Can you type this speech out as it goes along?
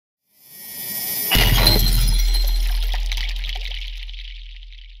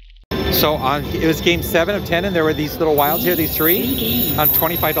So it was game 7 of 10, and there were these little wilds here, these 3 on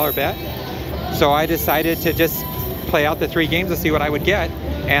 $25 bet. So I decided to just play out the 3 games to see what I would get,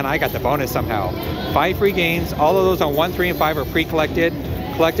 and I got the bonus somehow. 5 free games, all of those on 1, 3, and 5 are pre-collected.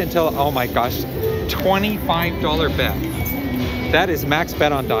 Collect until, oh my gosh, $25 bet. That is max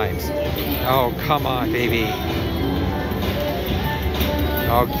bet on dimes. Oh, come on, baby.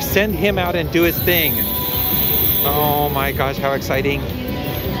 Oh, send him out and do his thing. Oh my gosh, how exciting.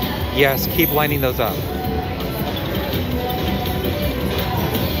 Yes, keep lining those up.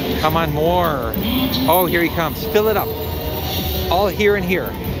 Come on, more. Oh, here he comes. Fill it up. All here and here.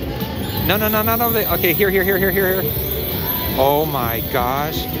 No. Okay, here. Oh my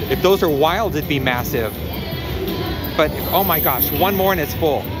gosh. If those are wilds, it'd be massive. But, oh my gosh, one more and it's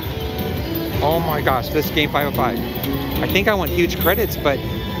full. Oh my gosh, this is game 5 of 5. I think I want huge credits, but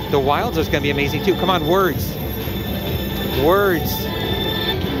the wilds is going to be amazing too. Come on, words. Words.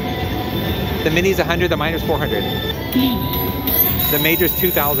 The mini's 100, the minor's 400. The major's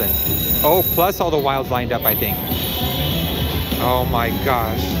 2,000. Oh, plus all the wilds lined up, I think. Oh my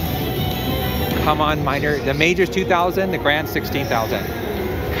gosh. Come on, minor. The major's 2,000, the grand's 16,000.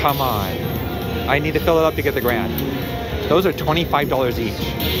 Come on. I need to fill it up to get the grand. Those are $25 each.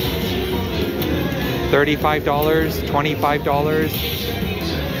 $35,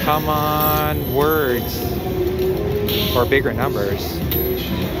 $25. Come on, words. Or bigger numbers.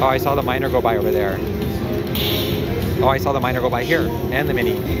 Oh, I saw the minor go by over there. Oh, I saw the minor go by here. And the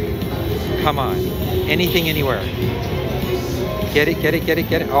mini. Come on. Anything, anywhere. Get it.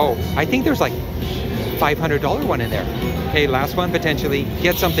 Oh, I think there's like $500 one in there. Okay, last one potentially.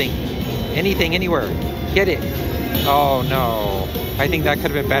 Get something. Anything, anywhere. Get it. Oh no. I think that could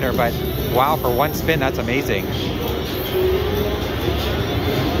have been better, but wow, for one spin, that's amazing.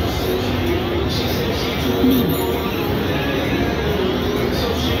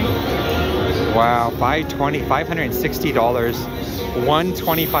 Wow, $560, one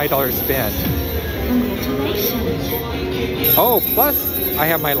 $25 spin. Oh, plus I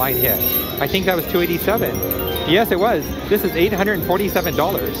have my line hit. I think that was $287. Yes, it was. This is $847.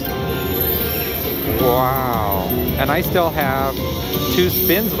 Wow. And I still have 2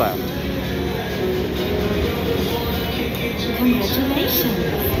 spins left. Congratulations.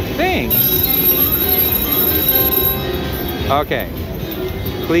 Thanks. Okay.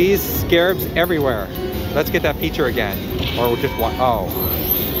 Please, scarabs everywhere. Let's get that feature again. Or we'll just one. Oh.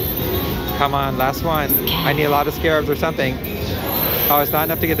 Come on, last one. I need a lot of scarabs or something. Oh, it's not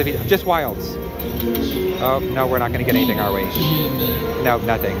enough to get the feature. Just wilds. Oh, no, we're not going to get anything, are we? No,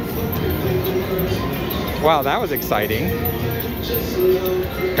 nothing. Wow, that was exciting.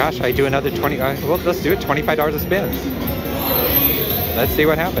 Gosh, I do another 20. Well, let's do it. $25 a spin. Let's see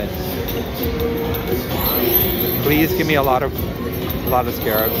what happens. Please give me a lot of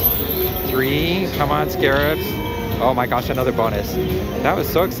scarabs. 3. Come on, scarabs. Oh my gosh, another bonus. That was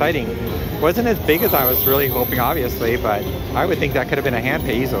so exciting. Wasn't as big as I was really hoping, obviously, but I would think that could have been a hand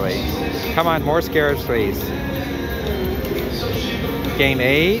pay easily. Come on, more scarabs, please. Game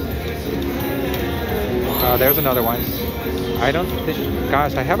 8. Oh, there's another one. I don't think,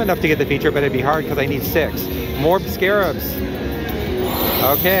 gosh, I have enough to get the feature, but it'd be hard because I need 6. More scarabs.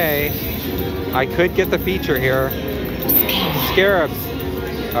 Okay. I could get the feature here. Scarabs.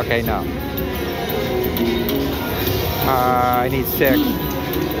 Okay, no. I need 6.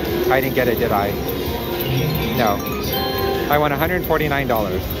 I didn't get it, did I? No. I won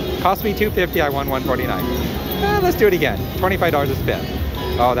 $149. Cost me $250, I won $149. Let's do it again. $25 a spin.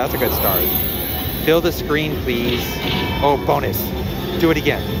 Oh, that's a good start. Fill the screen, please. Oh, bonus. Do it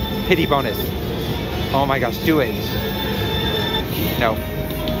again. Pity bonus. Oh my gosh, do it. No.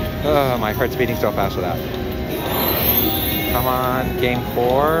 Oh, my heart's beating so fast for that. Come on, game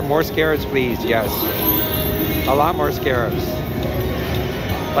 4. More scarabs, please. Yes. A lot more scarabs.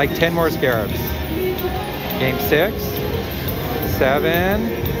 Like 10 more scarabs. Game 6.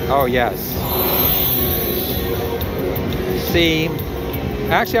 7. Oh, yes. See,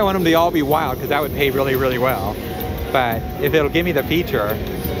 actually I want them to all be wild because that would pay really, really well. But if it'll give me the feature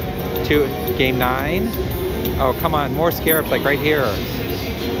to game 9. Oh, come on, more scarabs like right here.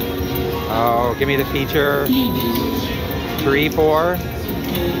 Oh, give me the feature. 3, 4,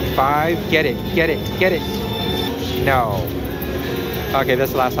 5. Get it. No. Okay, this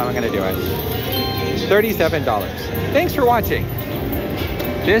is the last time I'm going to do it. $37. Thanks for watching.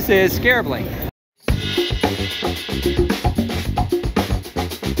 This is Scarab Link.